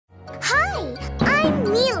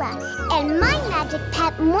magic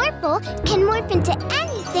pet Morphle can morph into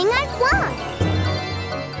anything I want.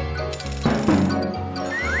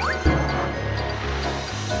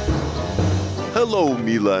 Hello,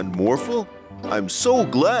 Mila and Morphle. I'm so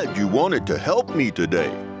glad you wanted to help me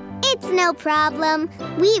today. It's no problem.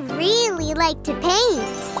 We really like to paint.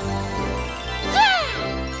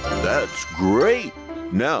 Yeah! That's great.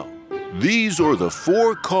 Now, these are the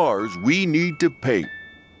 4 cars we need to paint.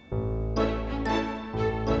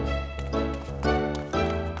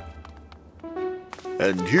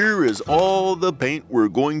 And here is all the paint we're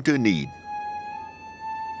going to need.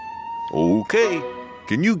 Okay,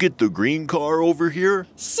 can you get the green car over here?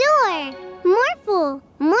 Sure. Morphle,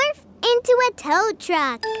 morph into a tow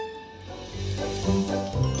truck.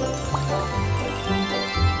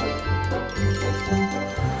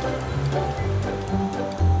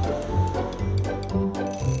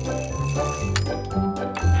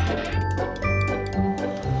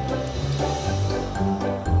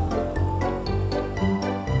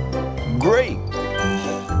 Great!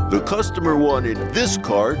 The customer wanted this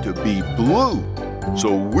car to be blue,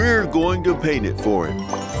 so we're going to paint it for him.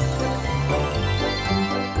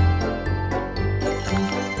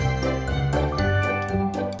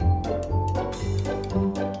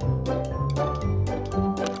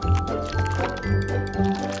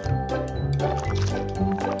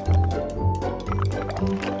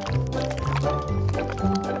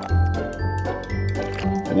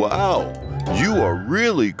 Wow! You are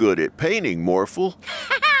really good at painting, Morphle.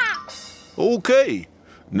 Okay,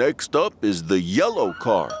 next up is the yellow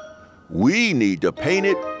car. We need to paint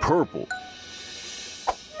it purple.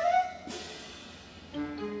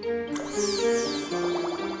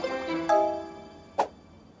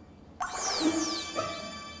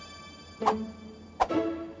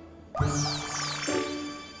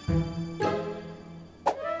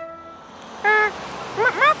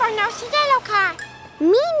 Morphle knows the yellow car.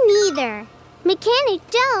 Me neither. Mechanic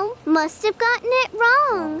Joe must have gotten it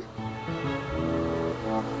wrong.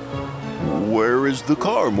 Where is the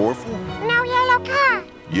car, Morphle? No yellow car.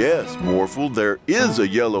 Yes, Morphle, there is a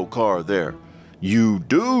yellow car there. You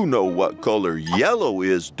do know what color yellow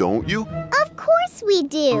is, don't you? Of course we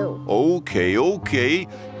do. Okay.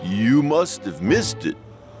 You must have missed it.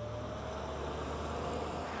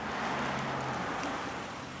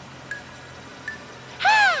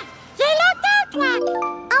 Yellow tow truck.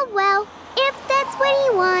 Oh well, if that's what he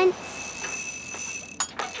wants.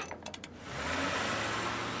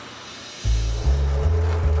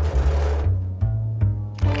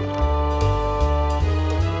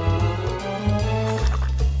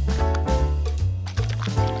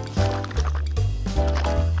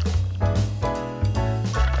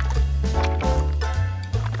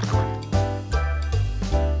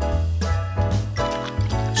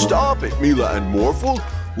 Stop it, Mila and Morphle.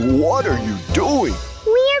 What are you doing?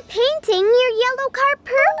 We're painting your yellow car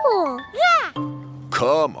purple. Yeah.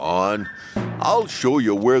 Come on. I'll show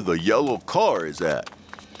you where the yellow car is at.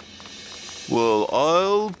 Well,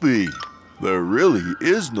 I'll be. There really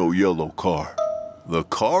is no yellow car. The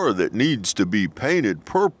car that needs to be painted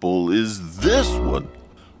purple is this one.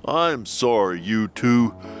 I'm sorry, you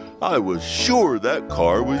two. I was sure that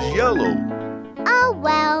car was yellow. Oh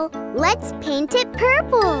well, let's paint it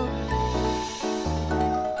purple.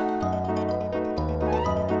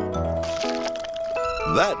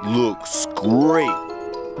 That looks great.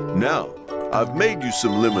 Now, I've made you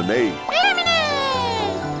some lemonade. Lemonade!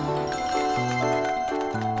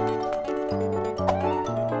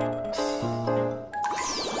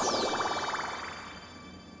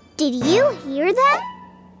 Did you hear that?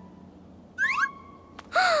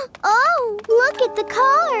 Oh, look at the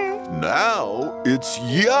car. Now it's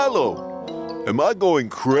yellow. Am I going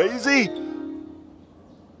crazy?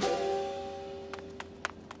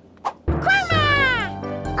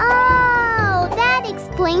 Oh, that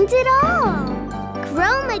explains it all.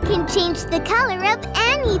 Chroma can change the color of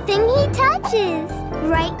anything he touches.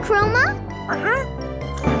 Right, Chroma? Uh-huh.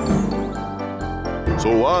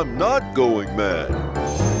 So I'm not going mad.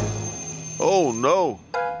 Oh no,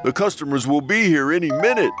 the customers will be here any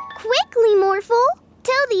minute. Quickly, Morphle.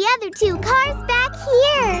 Tow the other 2 cars back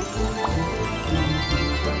here.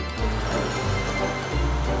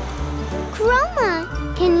 Chroma,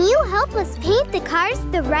 can you help us paint the cars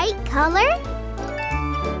the right color?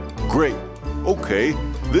 Great. Okay,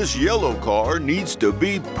 this yellow car needs to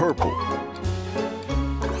be purple.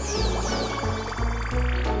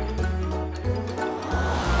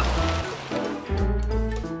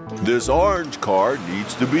 This orange car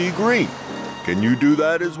needs to be green. Can you do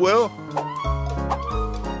that as well?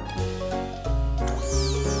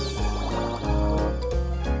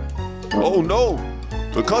 Oh no!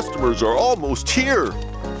 The customers are almost here.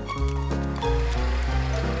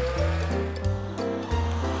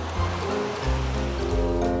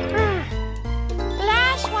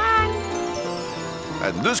 Last one.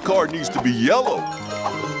 And this car needs to be yellow.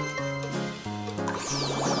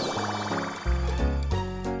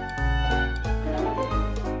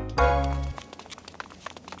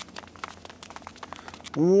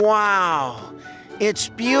 Wow, it's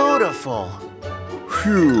beautiful.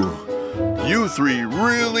 Phew. You three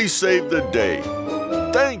really saved the day.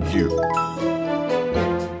 Thank you.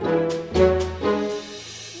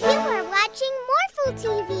 You are watching Morphle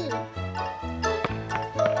TV.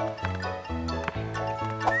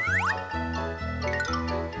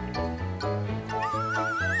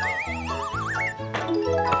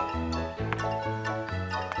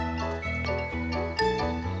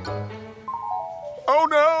 Oh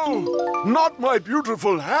no! Not my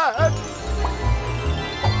beautiful hat!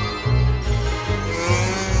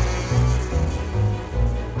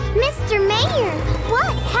 Mr. Mayor,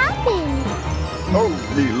 what happened? Oh,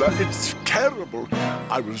 Mila, it's terrible.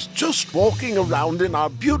 I was just walking around in our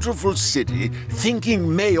beautiful city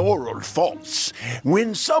thinking mayoral thoughts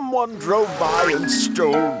when someone drove by and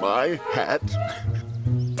stole my hat.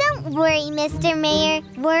 Don't worry, Mr. Mayor.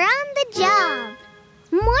 We're on the job.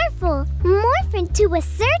 Morphle, morph into a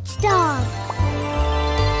search dog.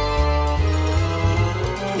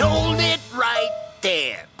 Hold it right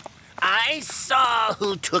there. I saw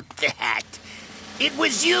who took the hat. It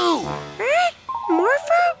was you. Huh?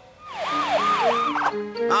 Morphle?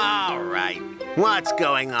 All right. What's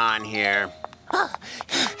going on here?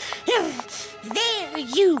 There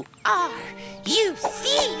you are, you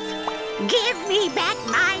thief! Give me back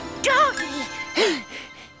my doggy!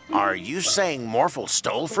 Are you saying Morphle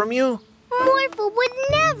stole from you? Morphle would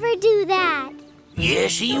never do that.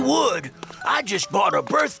 Yes, he would. I just bought a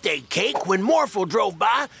birthday cake when Morphle drove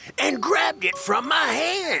by and grabbed it from my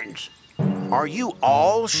hands. Are you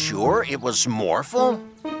all sure it was Morphle?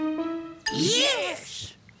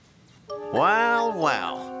 Yes! Well,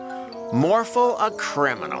 well. Morphle a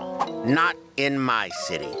criminal. Not in my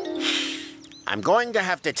city. I'm going to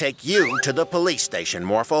have to take you to the police station,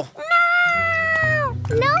 Morphle.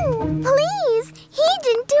 No, please. He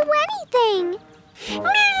didn't do anything.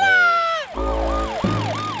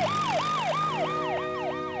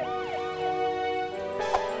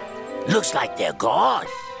 Looks like they're gone.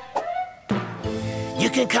 You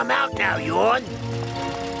can come out now, Yorn.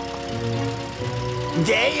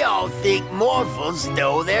 They all think Morphle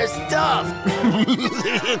stole their stuff.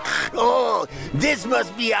 Oh, this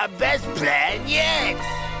must be our best plan yet.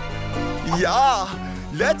 Yeah,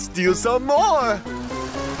 let's steal some more.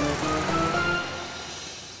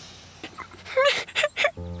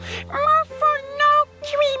 Morphle, no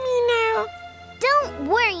criminal. Don't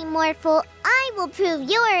worry, Morphle. I will prove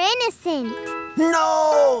you're innocent.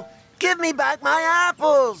 No! Give me back my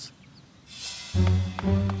apples!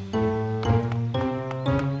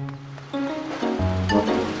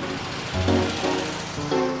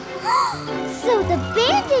 So the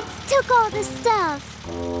bandits took all the stuff.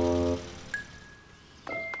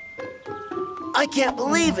 I can't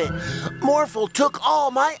believe it! Morphle took all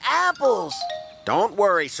my apples! Don't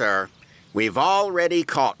worry, sir. We've already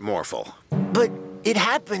caught Morphle. But it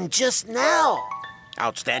happened just now.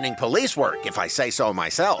 Outstanding police work, if I say so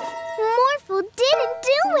myself. Morphle didn't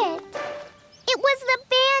do it. It was the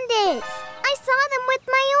bandits. I saw them with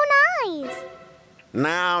my own eyes.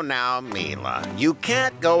 Now, Mila, you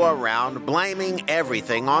can't go around blaming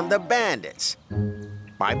everything on the bandits.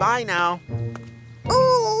 Bye-bye now.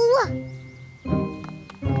 Ooh!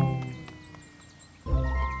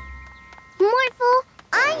 Morphle,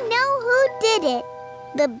 I know who did it.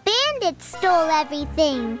 The bandits stole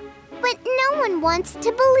everything. But no one wants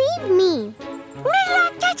to believe me.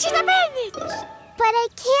 Mila, catch the bandits! But I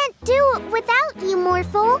can't do it without you,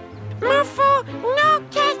 Morphle. Morphle, no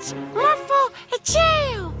catch! Morphle,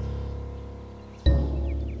 jail!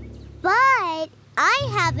 But I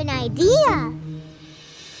have an idea.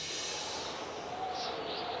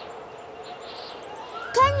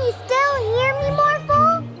 Can you still hear me,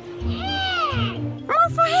 Morphle?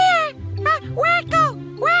 Morphle here! Where go?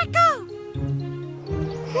 Where go?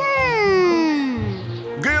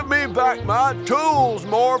 Give me back my tools,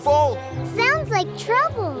 Morphle. Sounds like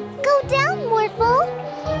trouble. Go down, Morphle.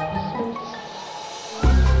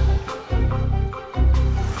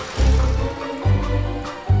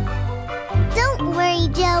 Don't worry,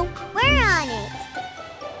 Joe. We're on it.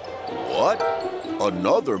 What?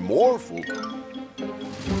 Another Morphle?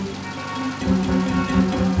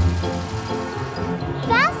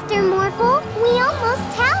 Faster, Morphle. We almost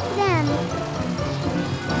have them.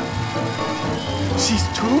 She's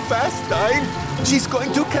too fast, Stein. She's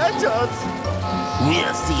going to catch us.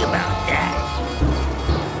 We'll see about that.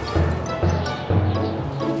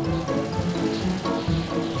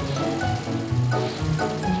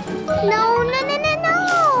 No, no, no, no,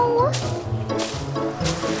 no!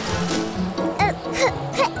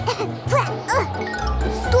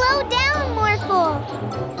 Slow down, Morphle!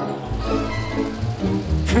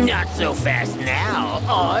 Not so fast now,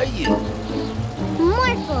 are you?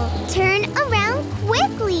 Morphle, turn around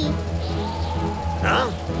quickly! Huh?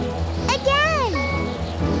 Again!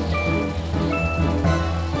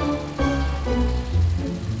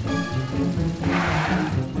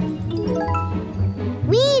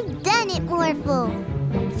 We've done it, Morphle!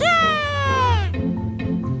 Yeah!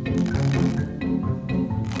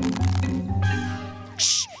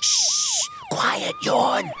 Shh, shh. Quiet,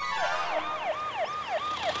 Yawn.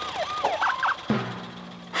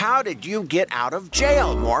 How did you get out of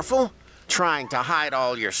jail, Morphle? Trying to hide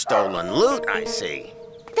all your stolen loot, I see.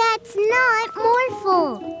 That's not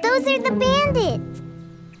Morphle! Those are the bandits!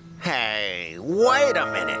 Hey, wait a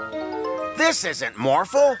minute. This isn't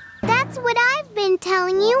Morphle. That's what I've been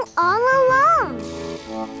telling you all along.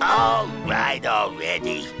 All right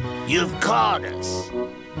already. You've caught us.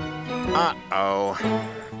 Uh-oh.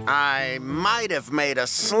 I might have made a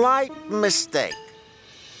slight mistake.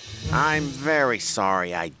 I'm very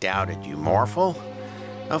sorry I doubted you, Morphle.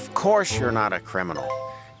 Of course you're not a criminal.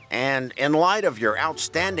 And in light of your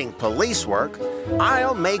outstanding police work,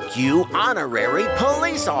 I'll make you honorary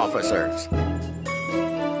police officers.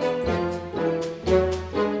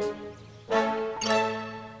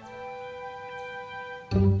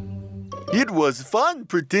 It was fun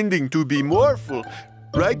pretending to be Morphle.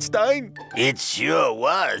 Right, Stein? It sure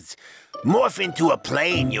was. Morph into a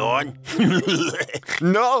plane, Yawn.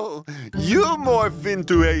 No, you morph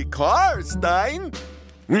into a car, Stein.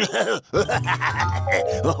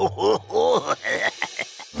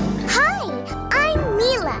 Hi, I'm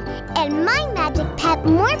Mila, and my magic pet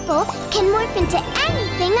Morphle can morph into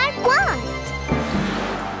anything I want.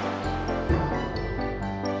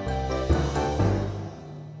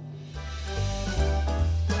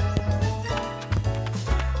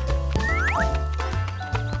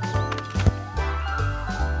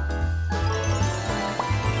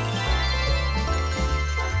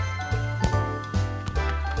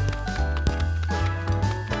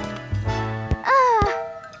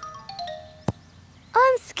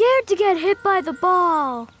 I'm scared to get hit by the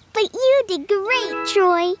ball. But you did great,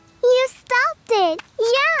 Troy. You stopped it.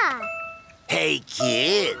 Yeah. Hey,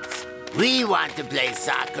 kids. We want to play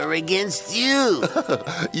soccer against you.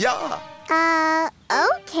 Yeah.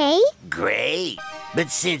 Okay. Great. But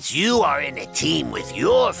since you are in a team with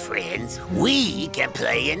your friends, we can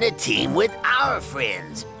play in a team with our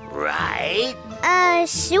friends, right?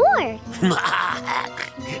 Sure.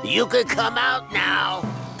 You can come out now.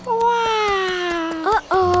 Wow!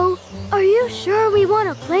 Uh-oh. Are you sure we want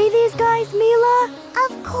to play these guys, Mila?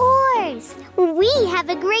 Of course. We have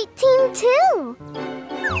a great team, too.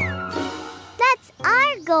 That's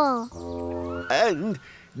our goal. And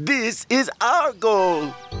this is our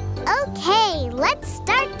goal. Okay, let's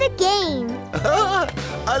start the game.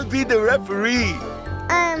 I'll be the referee.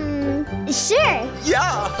 Sure.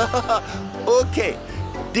 Yeah. Okay.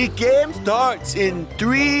 The game starts in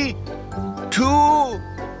 3, 2, 1.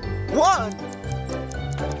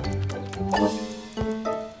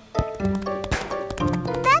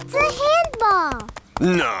 That's a handball.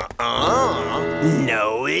 Nuh-uh.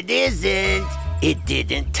 No, it isn't. It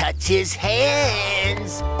didn't touch his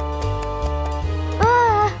hands.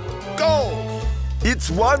 Go! It's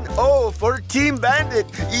 1-0 for Team Bandit.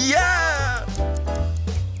 Yeah!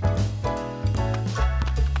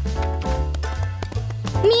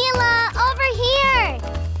 Mila, over here.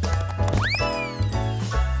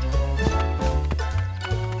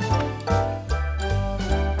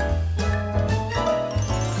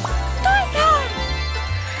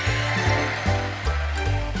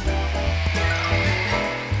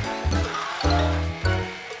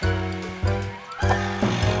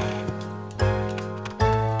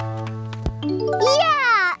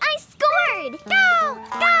 Yeah, I scored. Go!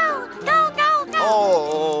 Go! Go! Go! Go!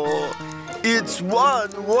 Oh, it's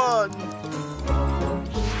 1-1.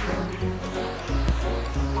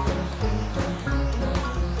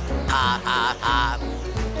 Ha ha ha.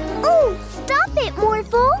 Oh, stop it,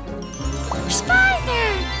 Morphle. Spider!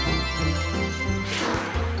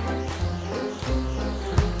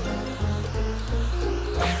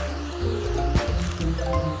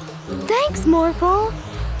 Thanks, Morphle.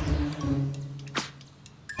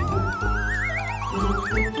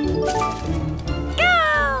 Go!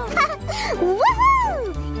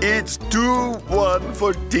 Woohoo! It's 2-1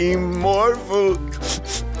 for Team Morphle.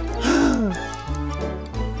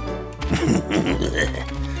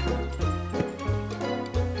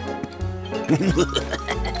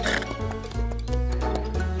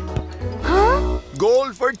 Huh?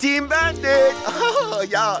 Goal for Team Bandit. Oh,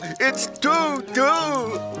 yeah, it's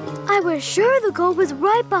 2-2. I was sure the goal was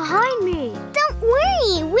right behind me. Don't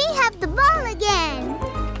worry, we have the ball again.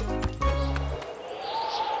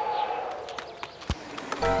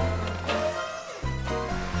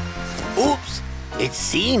 Oops! It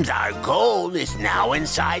seems our goal is now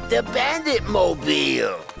inside the Bandit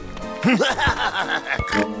Mobile.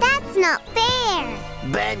 That's not fair.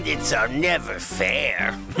 Bandits are never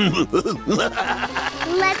fair.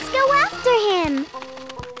 Let's go after him.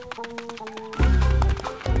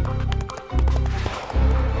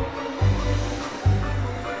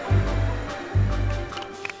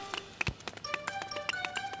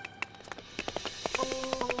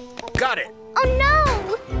 Got it. Oh no!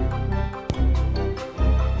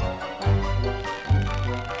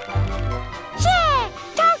 Yeah!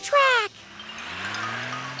 Tow track!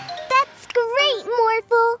 That's great,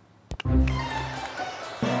 Morphle.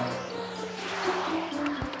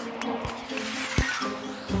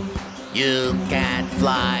 You can't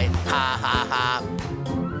fly, ha ha ha.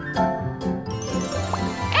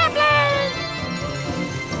 Airplane!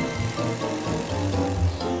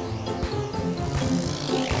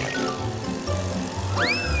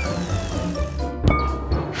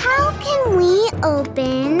 How can we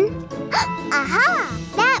open? Aha!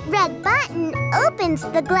 That red button opens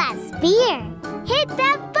the glass sphere. Hit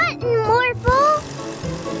that button, Morphle.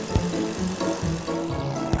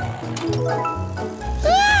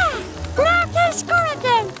 Yeah! Now can score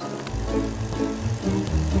again!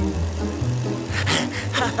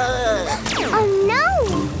 Oh no!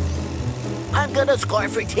 I'm gonna score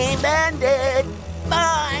for Team Bandit.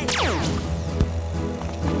 Bye.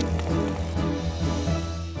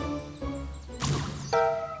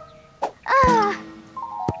 Ah,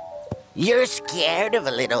 You're scared of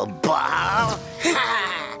a little ball?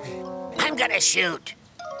 I'm gonna shoot.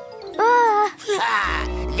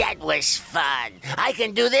 That was fun. I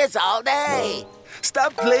can do this all day.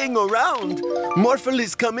 Stop playing around. Morphle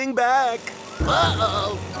is coming back.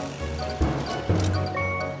 Uh-oh.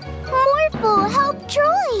 Morphle, help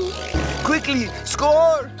Troy. Quickly,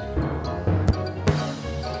 score!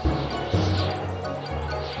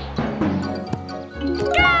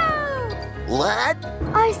 What?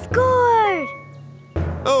 I scored.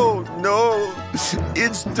 Oh no!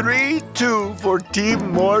 It's 3-2 for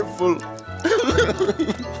Team Morphle.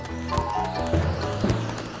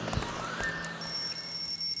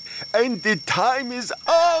 And the time is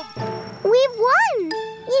up! We've won!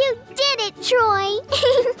 You did it, Troy!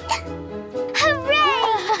 Hooray!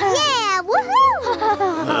 Yeah, woohoo!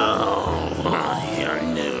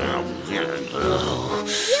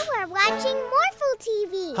 You are watching Morphle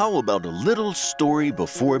TV. How about a little story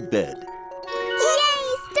before bed?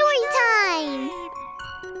 Yay, story time!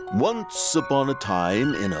 Once upon a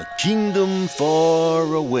time, in a kingdom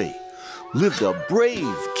far away, lived a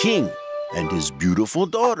brave king and his beautiful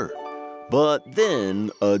daughter. But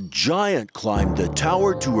then a giant climbed the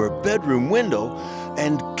tower to her bedroom window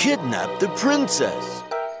and kidnapped the princess.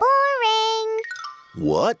 Boring.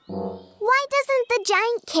 What? Why doesn't the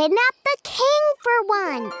giant kidnap the king for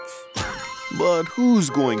once? But who's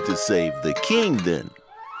going to save the king then?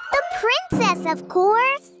 The princess, of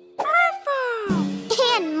course. Morphle!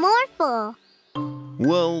 And Morphle.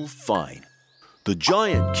 Well, fine. The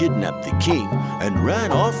giant kidnapped the king and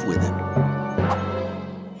ran off with him.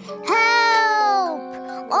 Help!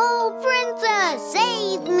 Oh, princess,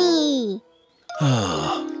 save me!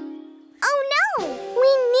 Oh no!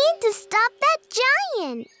 We need to stop that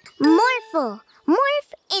giant! Morphle,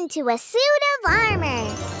 morph into a suit of armor.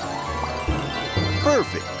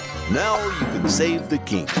 Perfect. Now you can save the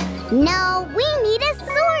king. No, we need a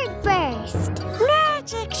sword first.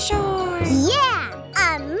 Magic sword! Yeah,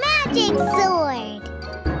 a magic sword.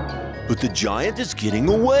 But the giant is getting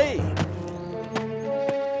away.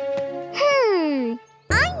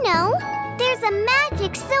 I know. There's a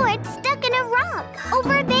magic sword stuck in a rock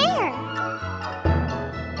over there.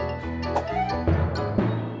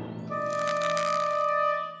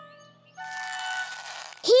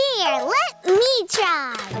 Here, let me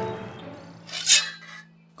try.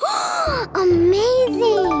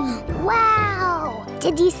 Amazing! Wow!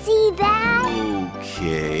 Did you see that?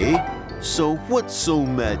 Okay. So what's so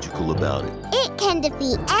magical about it? It can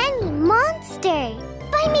defeat any monster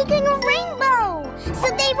by making a rainbow, so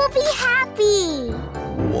they will be happy.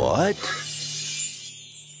 What?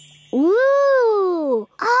 Ooh!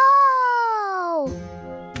 Oh!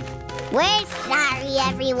 We're sorry,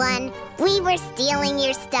 everyone. We were stealing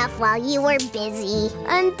your stuff while you were busy.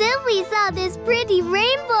 Until we saw this pretty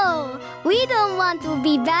rainbow. We don't want to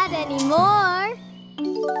be bad anymore.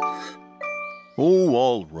 Oh,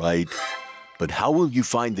 all right. But how will you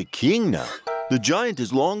find the king now? The giant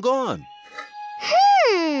is long gone.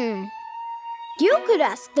 You could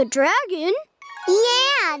ask the dragon.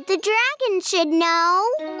 Yeah, the dragon should know.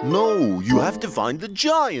 No, you have to find the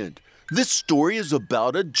giant. This story is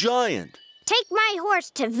about a giant. Take my horse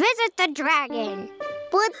to visit the dragon.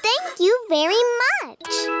 Well, thank you very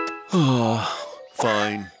much.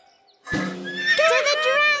 Fine. To the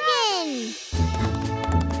dragon!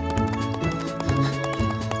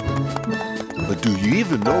 But do you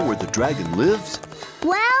even know where the dragon lives?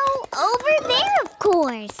 Well, over there, of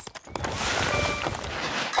course.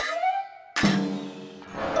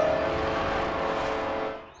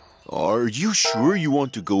 Are you sure you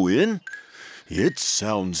want to go in? It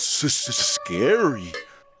sounds scary.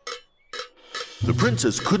 The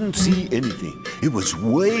princess couldn't see anything. It was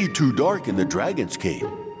way too dark in the dragon's cave.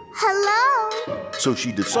 Hello? So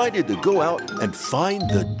she decided to go out and find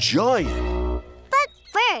the giant. But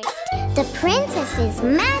first, the princess's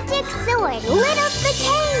magic sword lit up the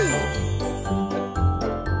cave.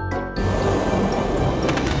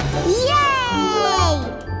 Yay!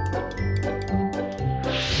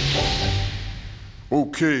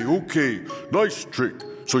 Okay. Nice trick.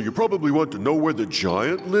 So you probably want to know where the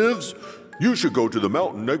giant lives? You should go to the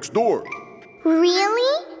mountain next door.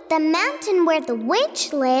 Really? The mountain where the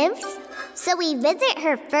witch lives? So we visit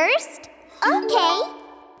her first? Okay.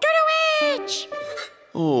 To the witch!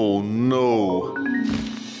 Oh, no.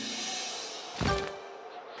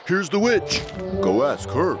 Here's the witch. Go ask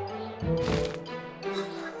her.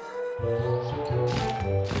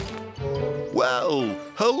 Well,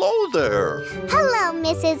 hello there. Hello,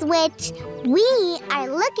 Mrs. Witch. We are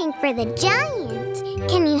looking for the giant.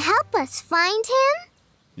 Can you help us find him?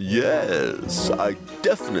 Yes, I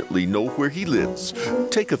definitely know where he lives.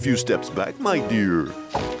 Take a few steps back, my dear.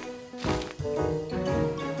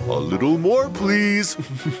 A little more, please.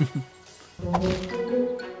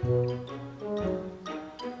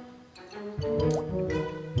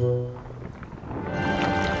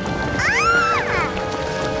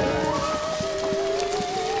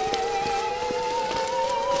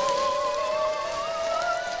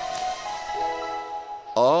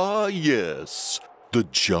 Ah, yes, the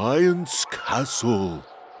giant's castle.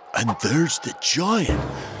 And there's the giant.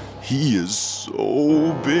 He is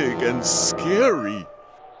so big and scary.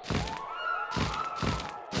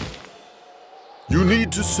 You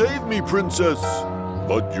need to save me, princess.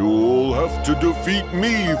 But you'll have to defeat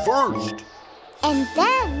me first. And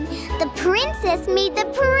then the princess made the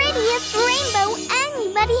prettiest rainbow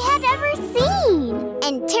anybody had ever seen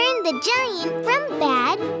and turned the giant from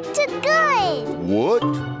bad to good. What?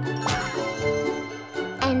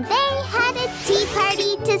 And they had a tea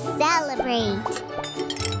party to celebrate.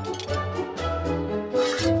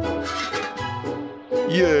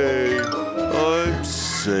 Yay, I'm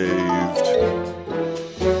saved.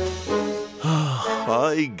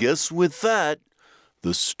 I guess with that,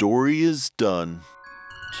 the story is done.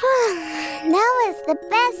 That was the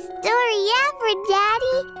best story ever,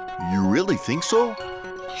 Daddy. You really think so?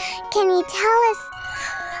 Can you tell us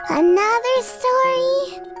another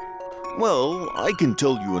story? Well, I can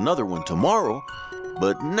tell you another one tomorrow,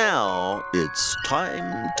 but now it's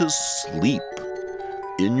time to sleep.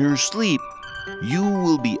 In your sleep, you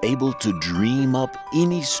will be able to dream up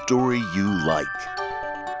any story you like.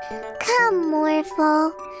 Come,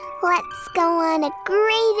 Morphle. Let's go on a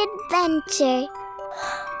great adventure.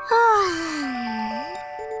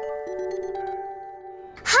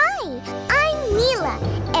 Hi, I'm Mila,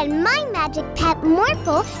 and my magic pet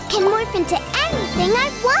Morphle can morph into anything I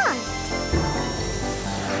want.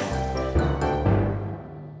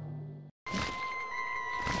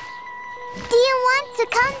 Do you want to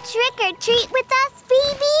come trick or treat with us,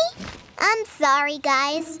 Phoebe? I'm sorry,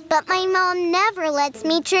 guys, but my mom never lets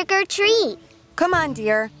me trick or treat. Come on,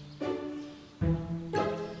 dear.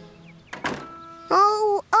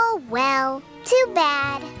 Oh well. Too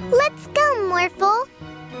bad. Let's go, Morphle.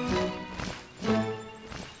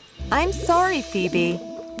 I'm sorry, Phoebe,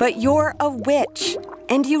 but you're a witch.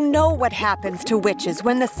 And you know what happens to witches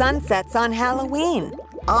when the sun sets on Halloween.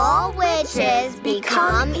 All witches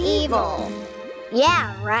become evil.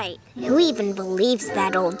 Yeah, right. Who even believes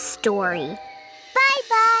that old story?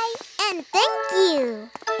 Bye-bye, and thank you.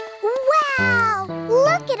 Wow!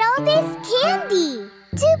 Look at all this candy.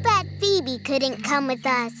 Too bad Phoebe couldn't come with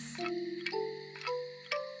us.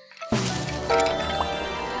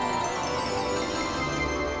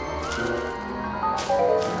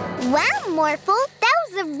 Wow, Morphle, that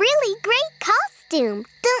was a really great costume,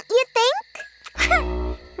 don't you think?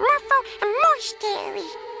 Morphle and more scary.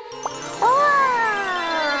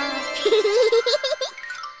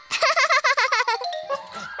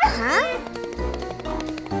 Huh?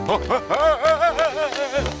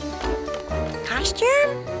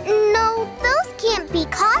 Costume? No, those can't be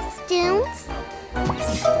costumes.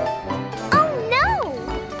 Oh, no!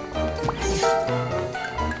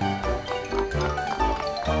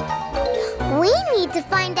 We need to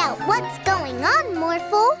find out what's going on,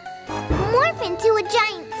 Morphle. Morph into a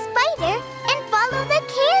giant spider and follow the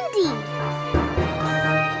candy.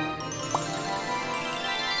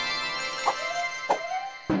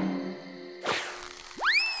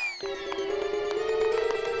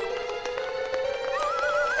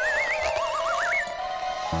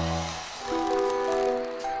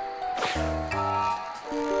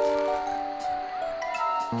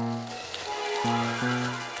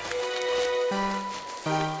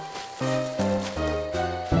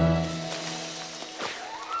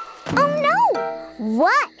 Oh no!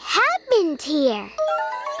 What happened here?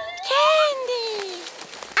 Candy!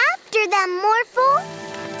 After them, Morphle!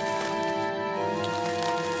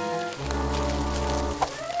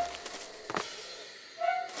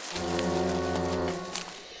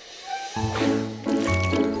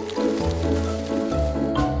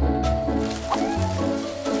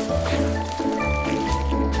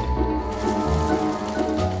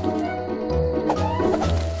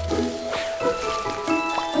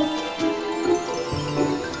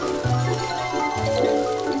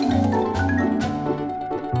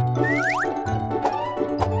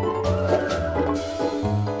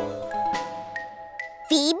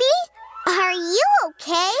 Phoebe? Are you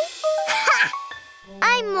okay? Ha!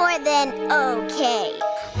 I'm more than okay.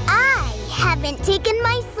 I haven't taken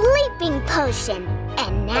my sleeping potion,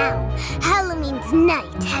 and now Halloween's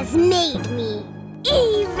night has made me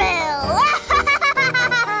evil.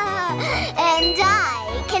 And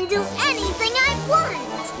I can do anything I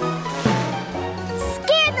want.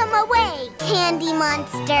 Scare them away, Candy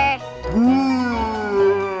Monster.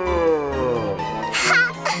 Ha!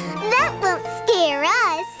 That won't scare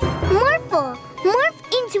us. Morphle, morph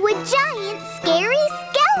into a giant, scary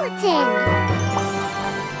skeleton.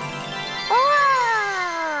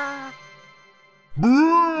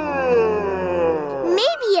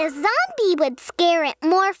 Maybe a zombie would scare it,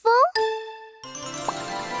 Morphle.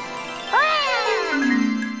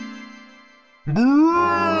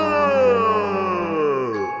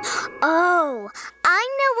 Oh, I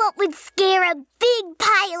know what would scare a big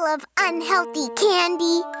pile of unhealthy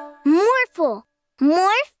candy. Morphle,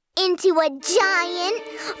 morph into a giant,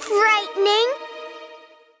 frightening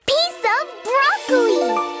piece of broccoli.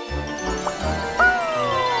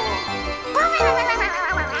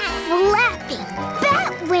 Flapping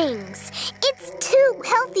bat wings. It's too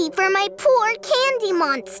healthy for my poor Candy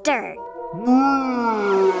Monster.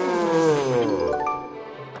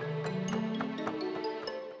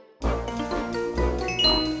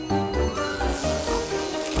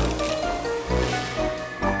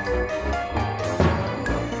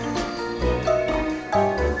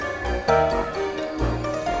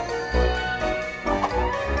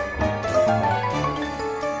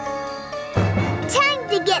 Time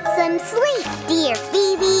to get some sleep, dear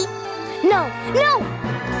Phoebe. No, no!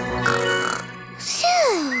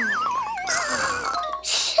 Shoo!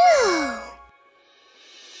 Shoo!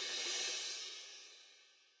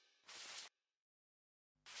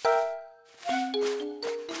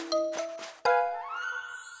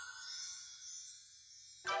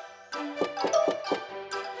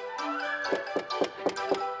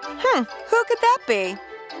 Who could that be?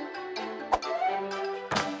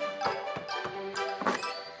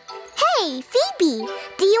 Hey, Phoebe,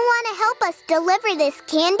 do you want to help us deliver this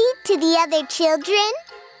candy to the other children?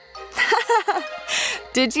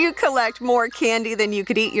 Did you collect more candy than you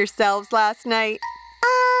could eat yourselves last night?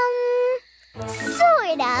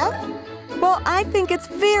 Sort of. Well, I think it's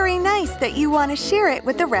very nice that you want to share it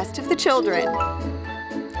with the rest of the children.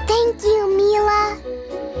 Thank you, Mila.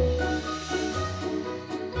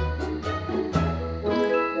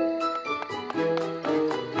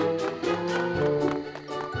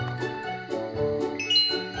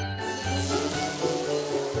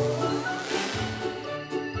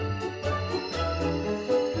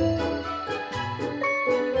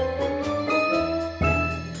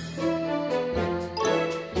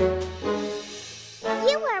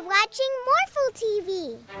 Watching Morphle TV.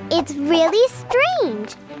 It's really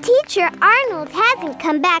strange. Teacher Arnold hasn't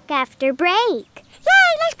come back after break.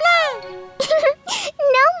 Yay, let's play!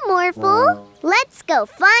 No, Morphle. Let's go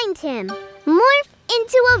find him. Morph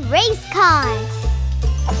into a race car.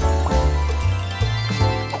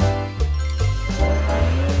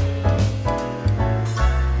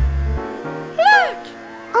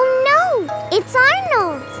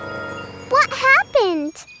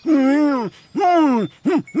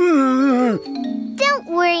 Don't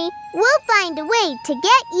worry, we'll find a way to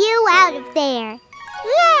get you out of there.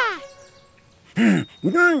 Yeah.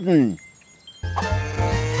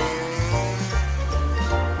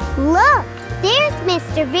 Look, there's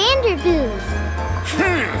Mr. Vandergoose.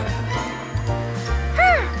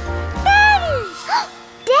 Daddy!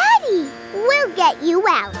 Daddy, we'll get you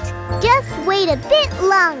out. Just wait a bit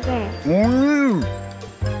longer.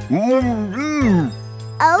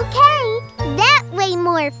 Okay, that way,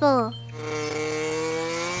 Morphle.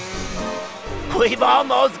 We've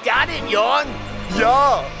almost got it, Yawn.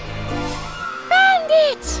 Yeah.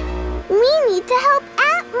 Bandits! We need to help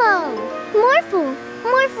Atmo. Morphle,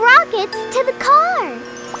 morph rockets to the car.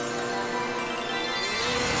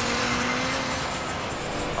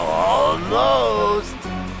 Almost.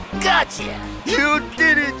 Gotcha. You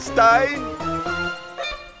did it, Stein.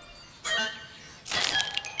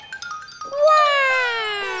 Wow!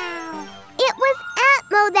 It was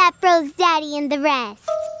Atmo that froze Daddy and the rest.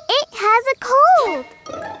 It has a cold.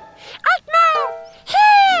 Atmo!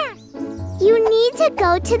 Here! You need to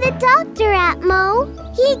go to the doctor, Atmo.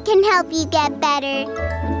 He can help you get better.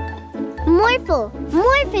 Morphle,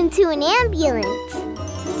 morph into an ambulance.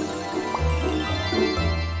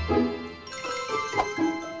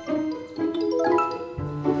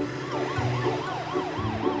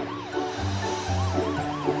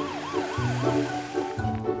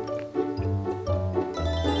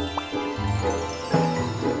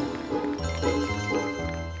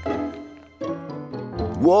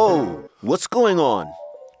 Whoa, what's going on?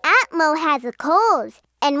 Atmo has a cold,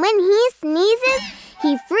 and when he sneezes,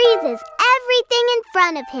 he freezes everything in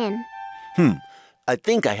front of him. I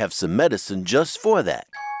think I have some medicine just for that.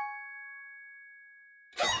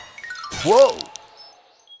 Whoa!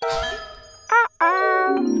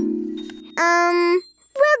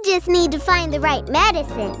 We'll just need to find the right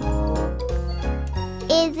medicine.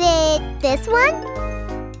 Is it this one?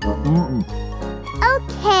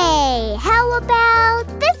 Okay, how about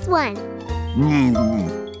this one?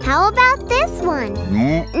 How about this one?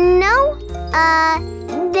 No?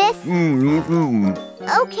 This?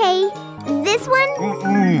 Okay, this one?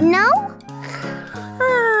 No?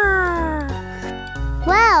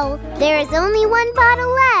 Well, there is only one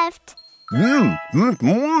bottle left. Whew!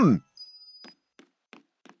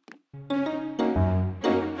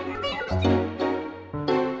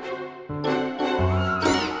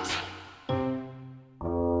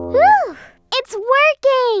 It's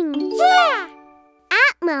working! Yeah!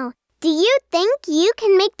 Atmo, do you think you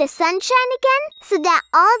can make the sun shine again so that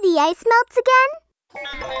all the ice melts again?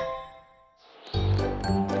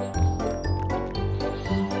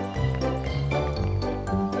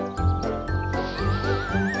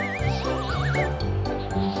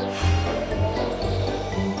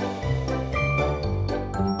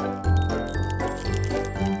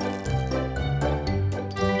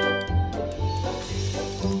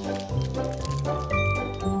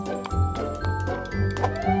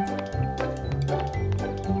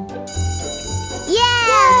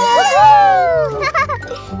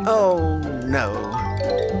 Oh, no.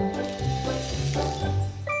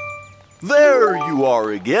 There you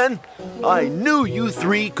are again. I knew you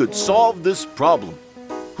three could solve this problem.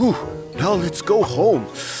 Whew, now let's go home.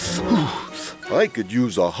 Whew, I could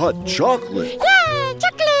use a hot chocolate. Yeah,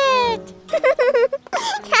 chocolate!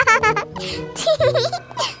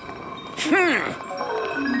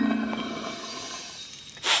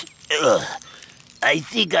 I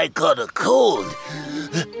think I caught a cold.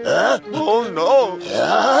 Oh no!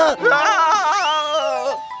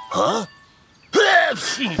 Huh?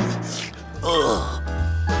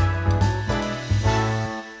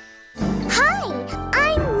 Hi,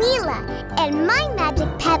 I'm Mila, and my magic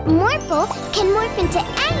pet Morphle can morph into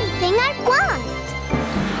anything I want.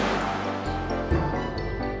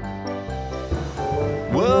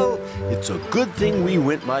 Well, it's a good thing we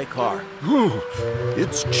went by car. Whew,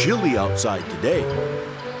 it's chilly outside today.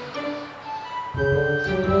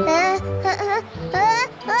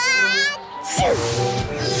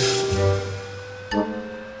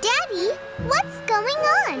 Daddy, what's going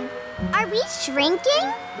on? Are we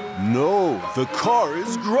shrinking? No, the car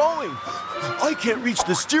is growing. I can't reach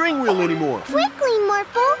the steering wheel anymore. Quickly,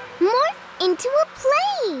 Morphle, morph into a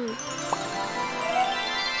plane.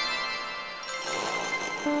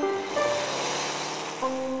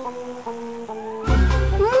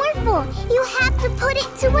 Morphle, you have to put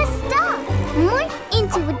it to a stop. Morph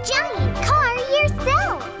into a giant car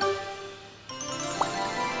yourself.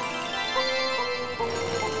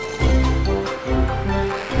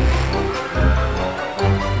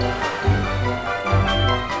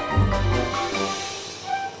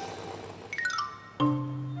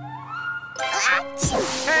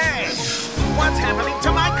 Hey! What's happening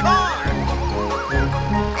to my car?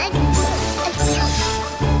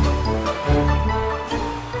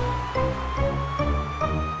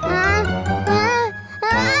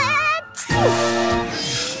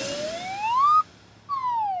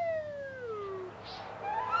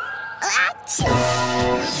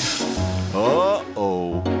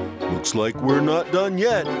 Uh-oh. Looks like we're not done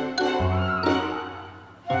yet.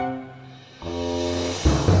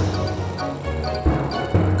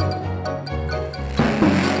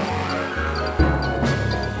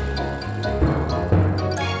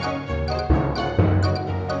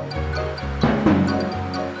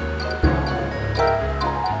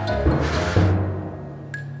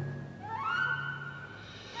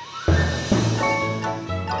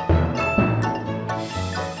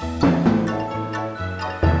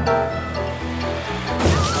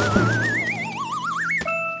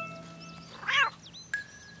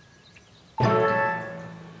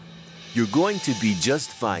 You're going to be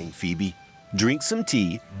just fine, Phoebe. Drink some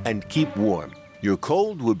tea and keep warm. Your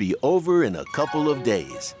cold will be over in a couple of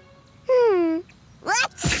days.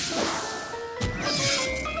 What?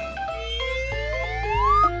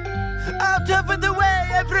 Out of the way,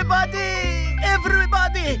 everybody!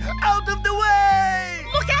 Everybody, out of the way!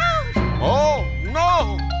 Look out! Oh,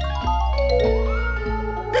 no!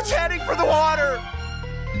 It's heading for the water!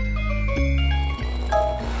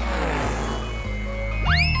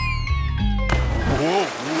 Whoa,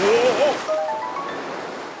 whoa!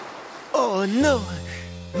 Oh no,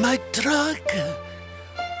 my truck!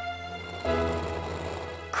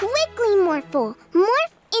 Quickly, Morphle.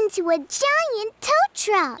 Morph into a giant tow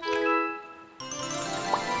truck.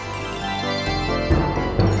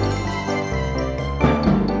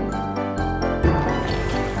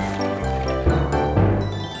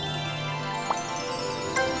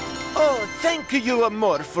 Oh, thank you,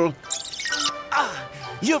 Morphle.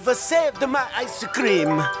 You've saved my ice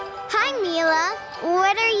cream. Hi, Mila.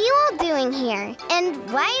 What are you all doing here? And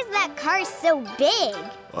why is that car so big?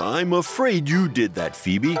 I'm afraid you did that,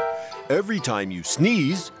 Phoebe. Every time you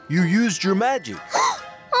sneeze, you used your magic.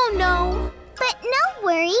 Oh, no. But no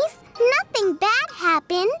worries. Nothing bad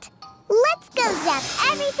happened. Let's go zap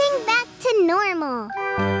everything back to normal.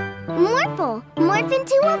 Morphle, morph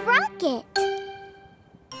into a rocket.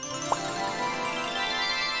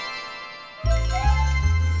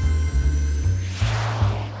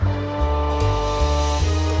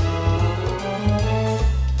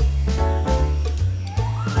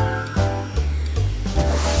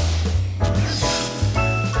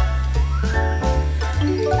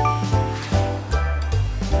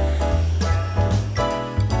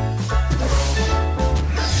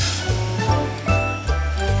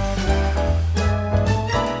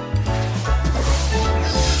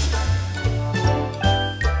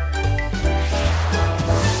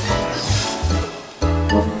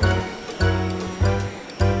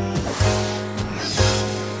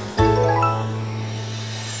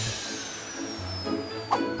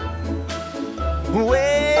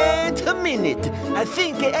 Wait a minute. I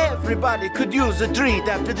think everybody could use a treat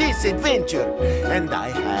after this adventure. And I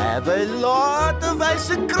have a lot of ice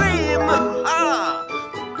cream.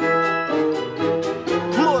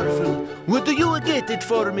 Morphle, would you get it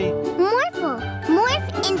for me? Morphle,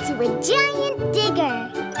 morph into a giant digger.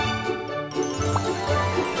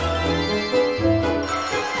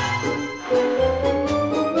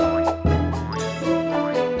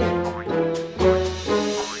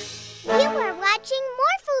 You are watching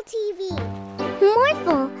Morphle TV.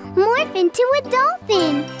 Morphle, morph into a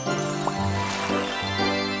dolphin.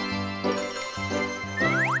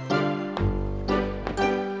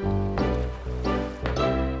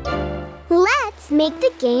 Let's make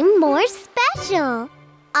the game more special.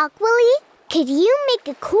 Aqualy, could you make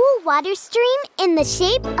a cool water stream in the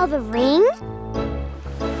shape of a ring?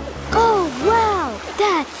 Oh, wow!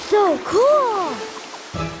 That's so cool!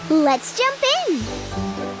 Let's jump in.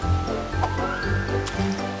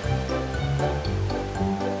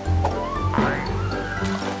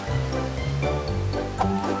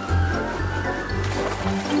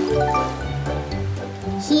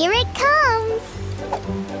 Here it comes.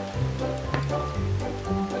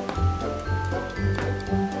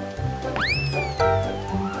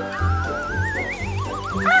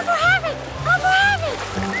 Morphle, have it! Morphle, have it!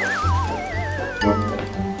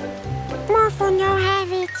 Morphle, no,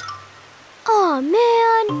 have it. Oh,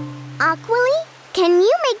 man. Aqualy, can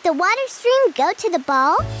you make the water stream go to the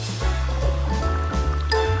ball?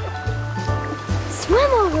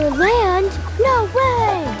 Swim over land? No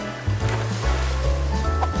way!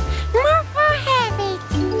 Morphle, have it.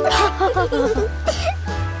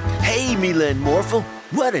 Hey, Mila and Morphle,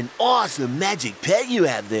 what an awesome magic pet you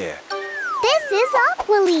have there. This This is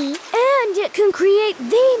Aqualy. And it can create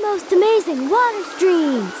the most amazing water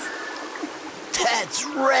streams. That's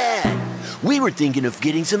rad! We were thinking of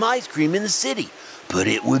getting some ice cream in the city, but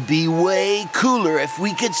it would be way cooler if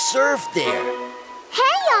we could surf there.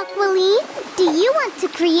 Hey, Aqualy, do you want to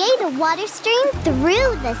create a water stream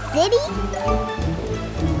through the city?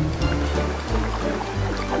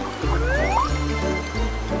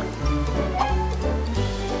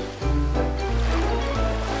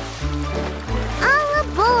 All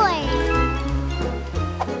aboard!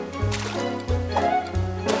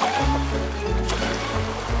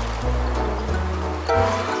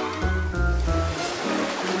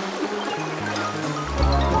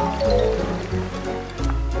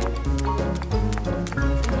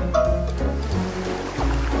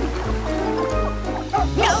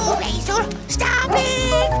 No, Hazel! Stop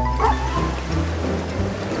it!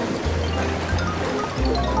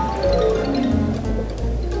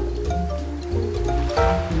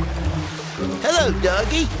 Hello,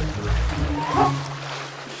 doggy.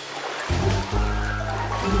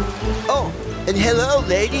 Oh, and hello,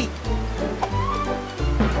 lady.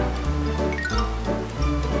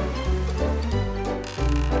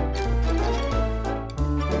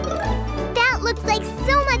 That looks like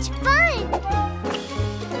so much fun!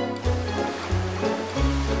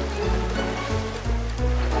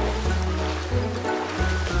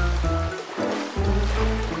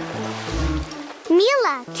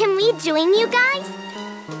 Mila, can we join you guys?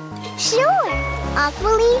 Sure.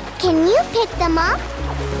 Aqualy, can you pick them up?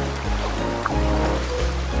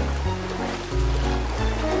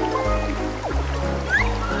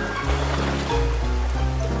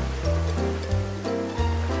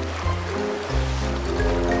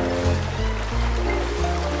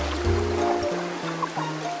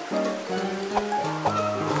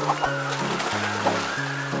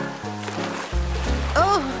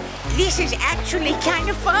 Oh, this is actually kind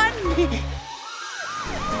of fun.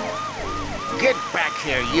 Get back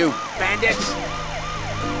here, you bandits.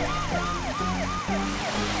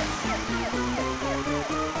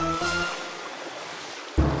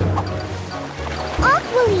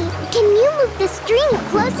 Aqualy, can you move the stream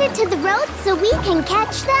closer to the road so we can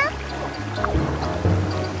catch them?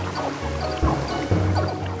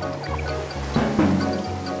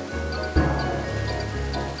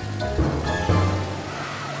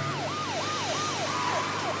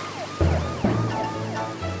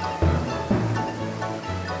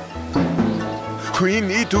 We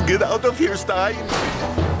need to get out of here, Stein.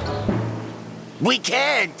 We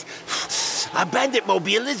can't. Our bandit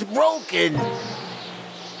mobile is broken.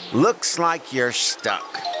 Looks like you're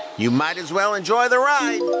stuck. You might as well enjoy the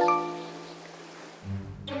ride.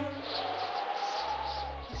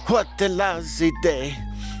 What a lousy day.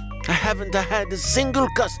 I haven't had a single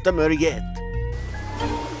customer yet.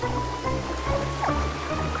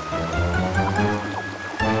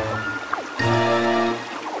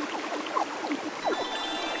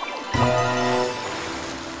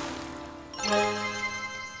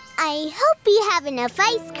 I hope you have enough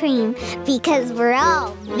ice cream because we're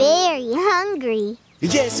all very hungry.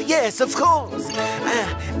 Yes, of course.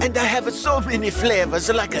 And I have so many flavors,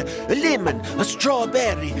 like a lemon, a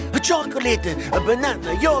strawberry, a chocolate, a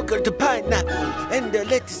banana, yogurt, a pineapple, and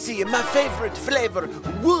let's see, my favorite flavor,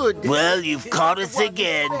 wood. Well, you've caught us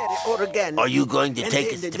again. Are you going to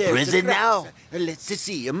take us to prison now? Let's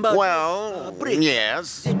see. Well,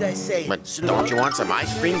 yes. Did I say? But don't you want some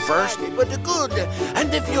ice cream first? But good.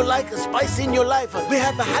 And if you like a spice in your life, we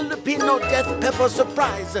have a jalapeno death pepper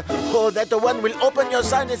surprise. Oh, that one will open your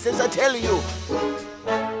sinuses, I tell you.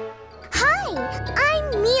 Hi,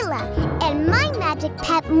 I'm Mila, and my magic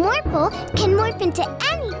pet Morphle can morph into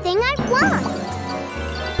anything I want.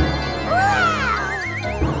 Wow!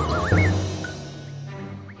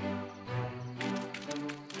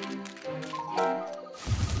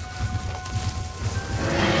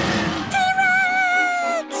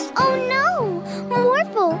 T-Rex! Oh no!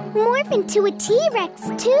 Morphle, morph into a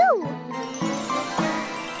T-Rex too.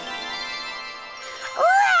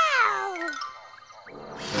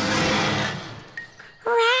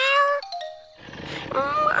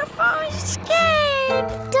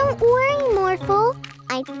 Don't worry, Morphle.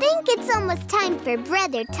 I think it's almost time for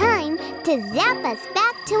Brother Time to zap us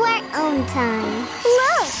back to our own time.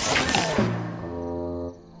 Look!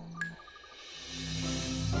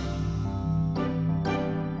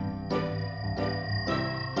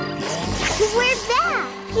 We're back!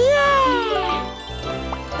 Yeah!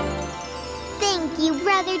 Thank you,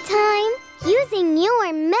 Brother Time. Using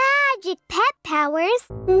your magic pet powers,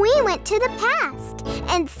 we went to the past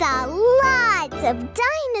and saw lots of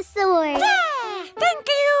dinosaurs. Yeah, thank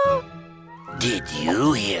you. Did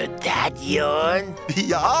you hear that yawn?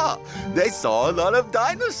 Yeah, they saw a lot of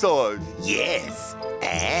dinosaurs. Yes,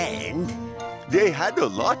 and They had a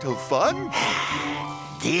lot of fun.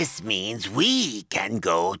 this means we can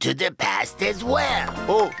go to the past as well.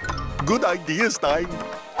 Oh, good idea, Stein.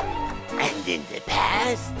 And in the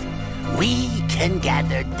past, we can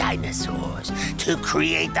gather dinosaurs to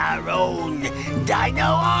create our own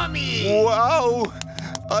dino army. Wow!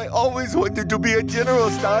 I always wanted to be a general,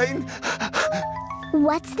 Stein.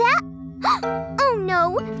 What's that? Oh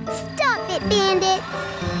no! Stop it, bandits!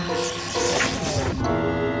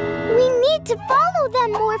 We need to follow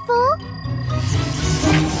them, Morphle.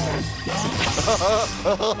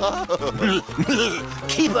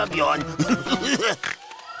 Keep up, yawn.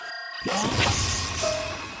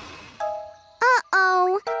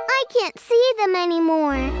 Uh-oh, I can't see them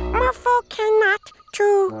anymore. Morphle cannot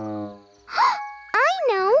too. I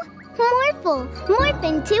know! Morphle, morph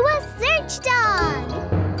into a search dog!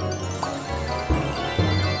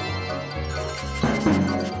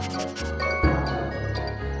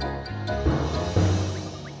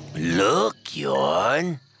 Look,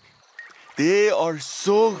 yawn. They are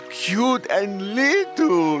so cute and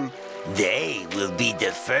little. They will be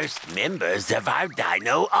the first members of our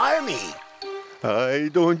dino army. I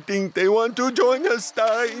don't think they want to join us,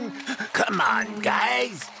 Stein. Come on,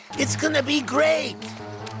 guys. It's gonna be great.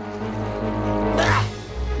 Ah!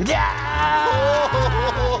 Ah!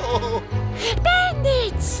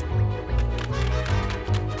 Bandits!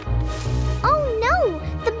 Oh no!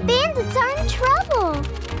 The bandits are in trouble!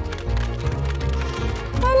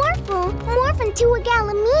 Morphle, morph into a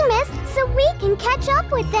Gallimimus so we can catch up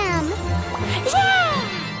with them! Yeah!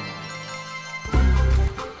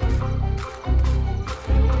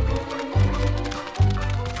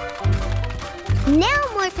 Now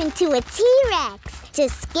morph into a T-Rex to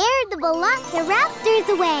scare the Velociraptors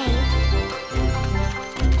away!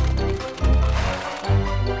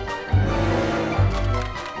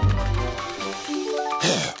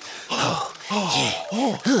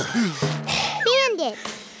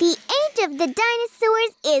 Bandits, the age of the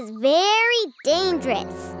dinosaurs is very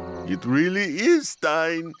dangerous. It really is,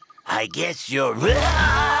 Stein. I guess you're... Dinosaur!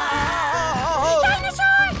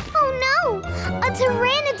 Oh no! A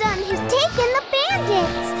pteranodon has taken the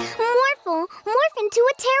bandits! Morphle, morph into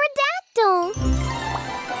a pterodactyl!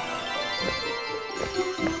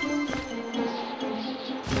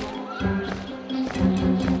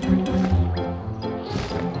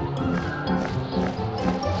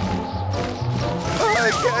 I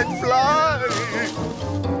can't fly.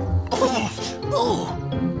 Oh,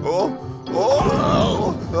 Oh,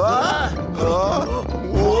 oh,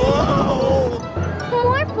 whoa.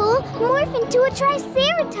 Morphle, morph into a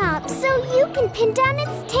triceratops so you can pin down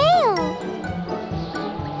its tail!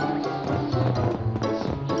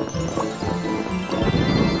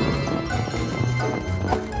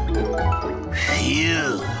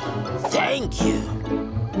 phew. Thank you.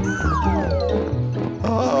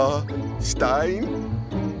 Stein,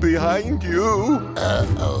 behind you.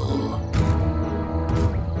 Uh-oh.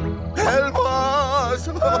 Help us!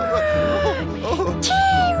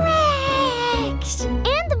 T-Rex!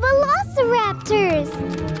 And the Velociraptors!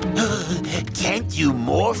 Can't you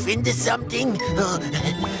morph into something?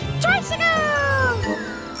 Tricycle!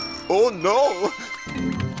 Oh no!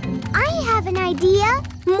 I have an idea.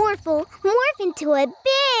 Morphle, morph into a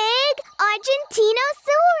big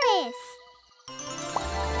Argentinosaurus!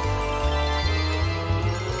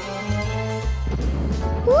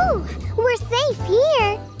 Woo! We're safe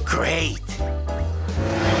here. Great.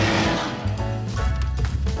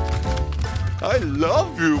 I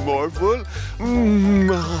love you, Morphle.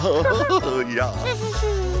 Yeah.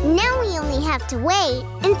 Now we only have to wait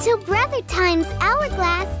until Brother Time's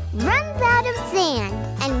hourglass runs out of sand,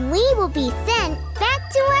 and we will be sent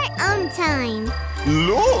back to our own time.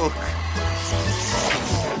 Look!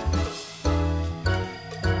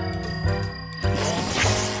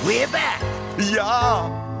 We're back. Yeah!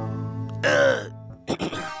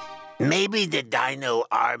 Maybe the dino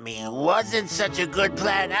army wasn't such a good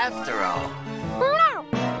plan after all. No!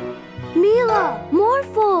 Mila,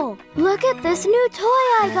 Morphle, look at this new toy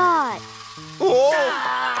I got.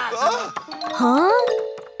 Oh! Huh?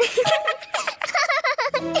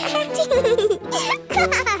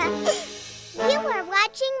 You are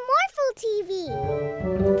watching Morphle TV.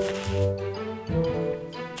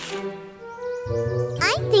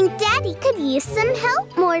 I think Daddy could use some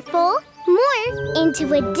help, Morphle. Morph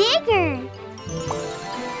into a digger.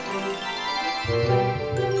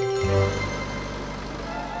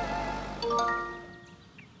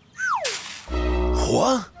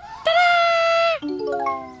 What?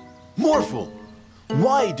 Morphle,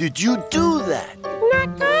 why Why did you do that?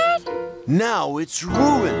 Not good? Now it's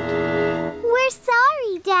ruined. We're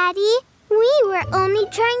sorry, Daddy. We were only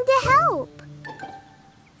trying to help.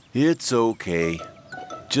 It's okay.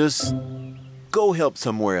 Just go help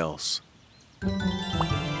somewhere else.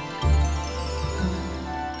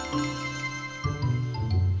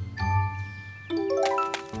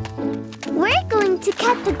 We're going to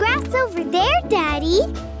cut the grass over there, Daddy.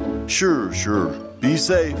 Sure. Be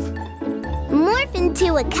safe. Morph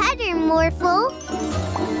into a cutter, Morphle.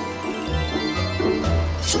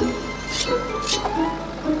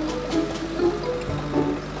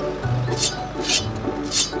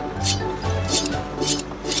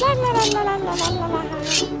 La la la la la la la la.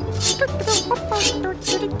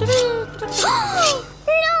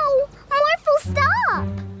 No! Morphle, stop!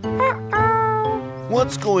 Uh-oh.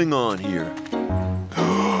 What's going on here?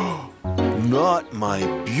 Not my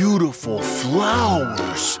beautiful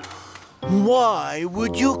flowers. Why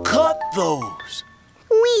would you cut those?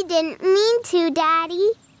 We didn't mean to,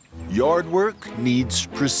 Daddy. Yard work needs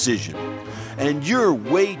precision. And you're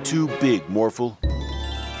way too big, Morphle.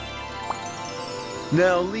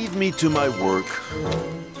 Now leave me to my work.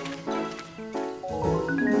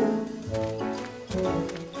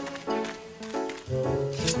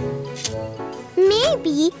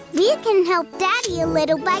 Maybe we can help Daddy a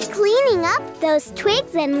little by cleaning up those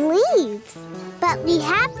twigs and leaves. But we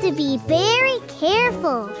have to be very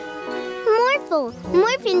careful. Morphle,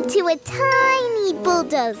 morph into a tiny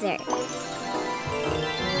bulldozer.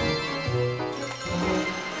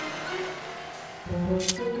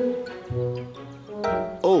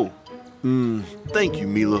 Oh, thank you,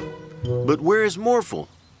 Mila. But where is Morphle?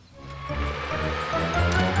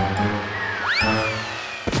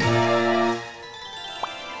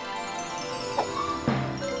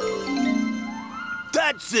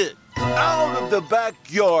 That's it! Out of the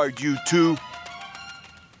backyard, you two!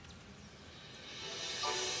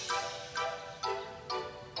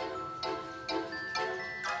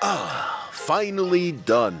 Ah, finally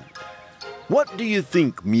done. What do you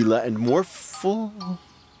think, Mila and Morphle?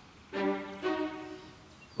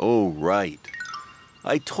 Oh, right.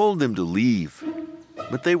 I told them to leave,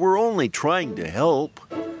 but they were only trying to help.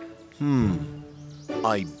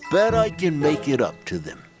 I bet I can make it up to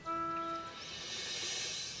them.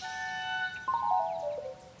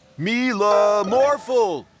 Mila,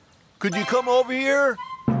 Morphle, could you come over here?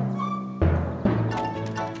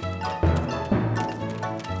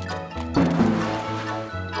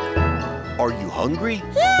 Are you hungry?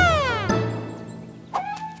 Yeah!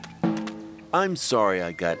 I'm sorry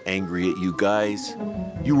I got angry at you guys.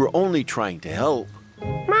 You were only trying to help.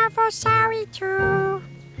 Morphle, sorry too.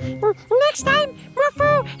 Next time,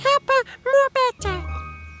 Morphle, help more better.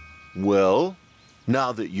 Well,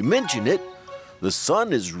 now that you mention it, the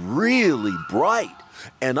sun is really bright,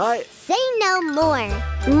 and I... Say no more.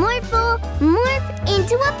 Morphle, morph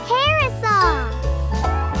into a parasol.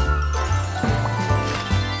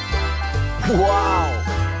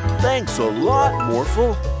 Wow! Thanks a lot,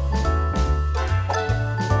 Morphle.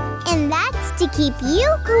 And that's to keep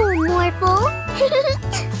you cool, Morphle.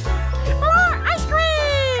 More ice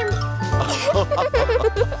cream!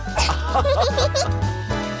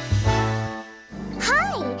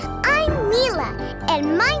 Hi, I'm Mila, and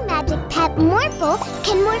my magic pet Morphle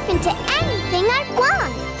can morph into anything I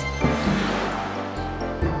want.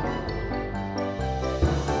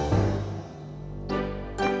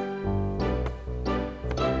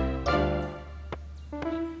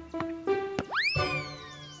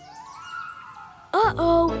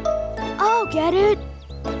 Uh-oh. I'll get it.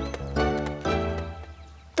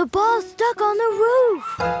 The ball's stuck on the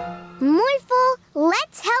roof. Morphle,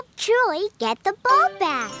 let's help Troy get the ball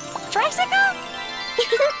back. Tricycle?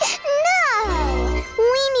 No!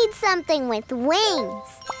 We need something with wings.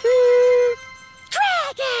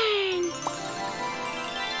 Dragon!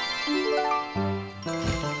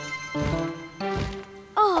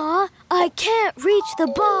 Aw, I can't reach the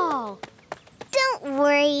ball. Don't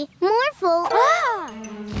worry, Morphle. Ah!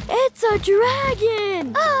 It's a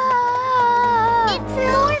dragon! Ah! It's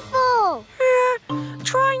Morphle.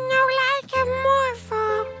 Troy no like a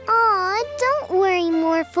Morphle. Aw, don't worry,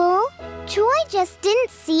 Morphle. Troy just didn't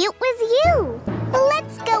see it was you.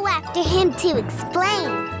 Let's go after him to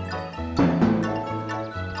explain.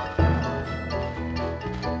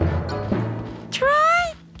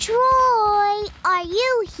 Troy? Troy, are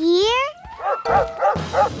you here?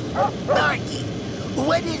 Marky,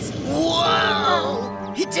 what is...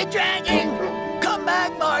 Whoa! It's a dragon! Come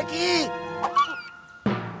back, Marky!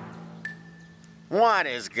 What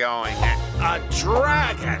is going on? A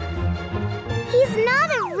dragon? He's not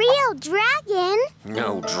a real real dragon.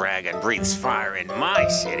 No dragon breathes fire in my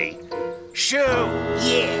city. Shoo!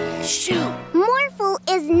 Yeah, shoo! Morphle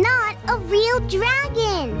is not a real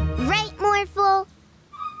dragon. Right, Morphle?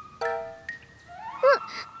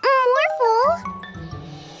 Morphle?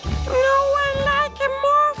 No one like a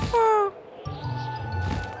Morphle.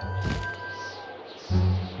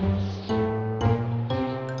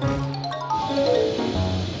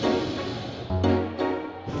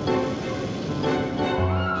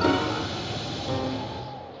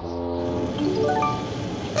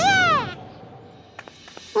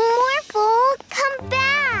 Morphle, come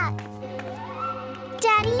back!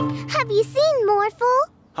 Daddy, have you seen Morphle?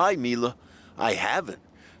 Hi, Mila. I haven't.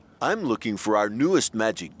 I'm looking for our newest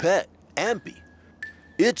magic pet, Ampy.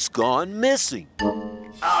 It's gone missing.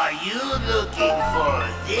 Are you looking for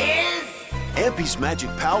this? Ampy's magic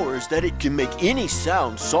power is that it can make any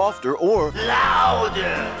sound softer or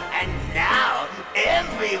Louder! And now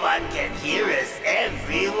everyone can hear us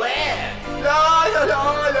everywhere. La la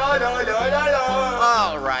la la la la la la.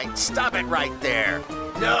 All right, stop it right there.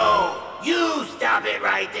 No, you stop it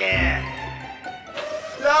right there.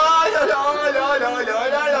 La la la la la la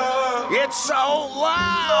la la. It's so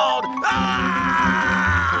loud!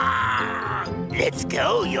 Ah! Let's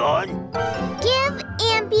go, Yorn. Give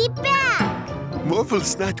Ampy back.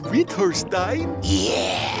 Morphle's not with her, Stein.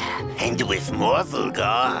 Yeah, and with Morphle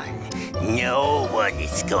gone, no one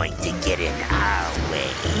is going to get in our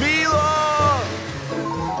way. Mila!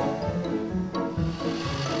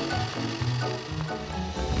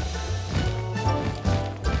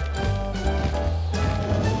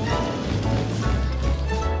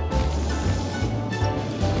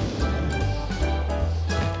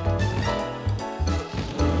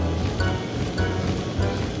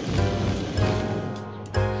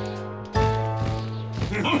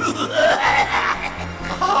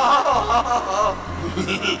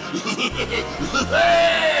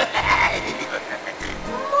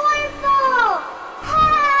 Morphle!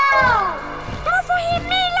 Help! Morphle hit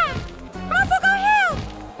Mila. Morphle, go help.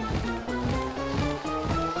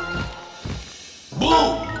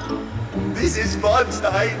 Boom! This is fun,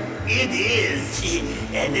 Stein. It is,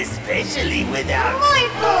 and especially without...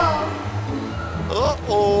 Morphle!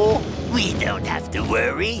 Uh-oh. We don't have to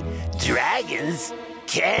worry. Dragons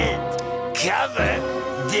can't cover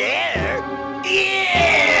their ears!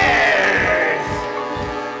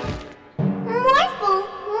 Morphle,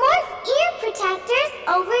 morph ear protectors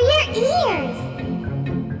over your ears.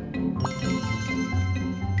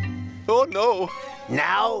 Oh, no.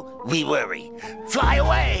 Now we worry. Fly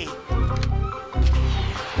away!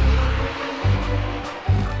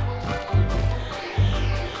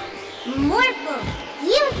 Morphle,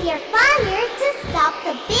 use your fire to stop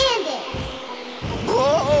the bandits.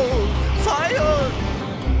 Whoa! Fire!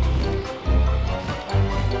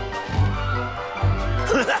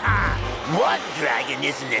 One dragon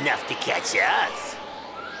isn't enough to catch us.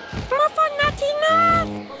 Morphle, not enough.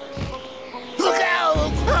 Look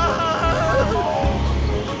out!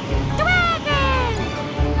 Dragon.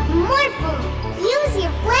 Morphle, use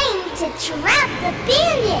your flame to trap the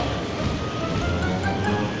bandits.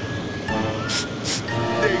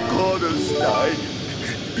 They caught us, Stein.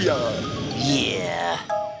 Yeah. Yeah.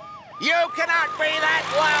 You cannot be that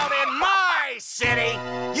loud in my city!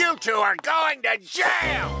 You two are going to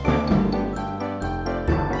jail!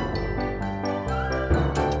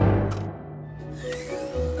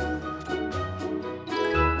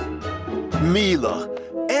 Mila,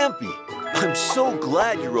 Ampy, I'm so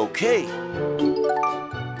glad you're okay.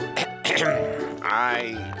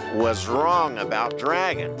 I was wrong about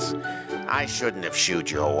dragons. I shouldn't have shooed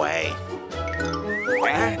you away.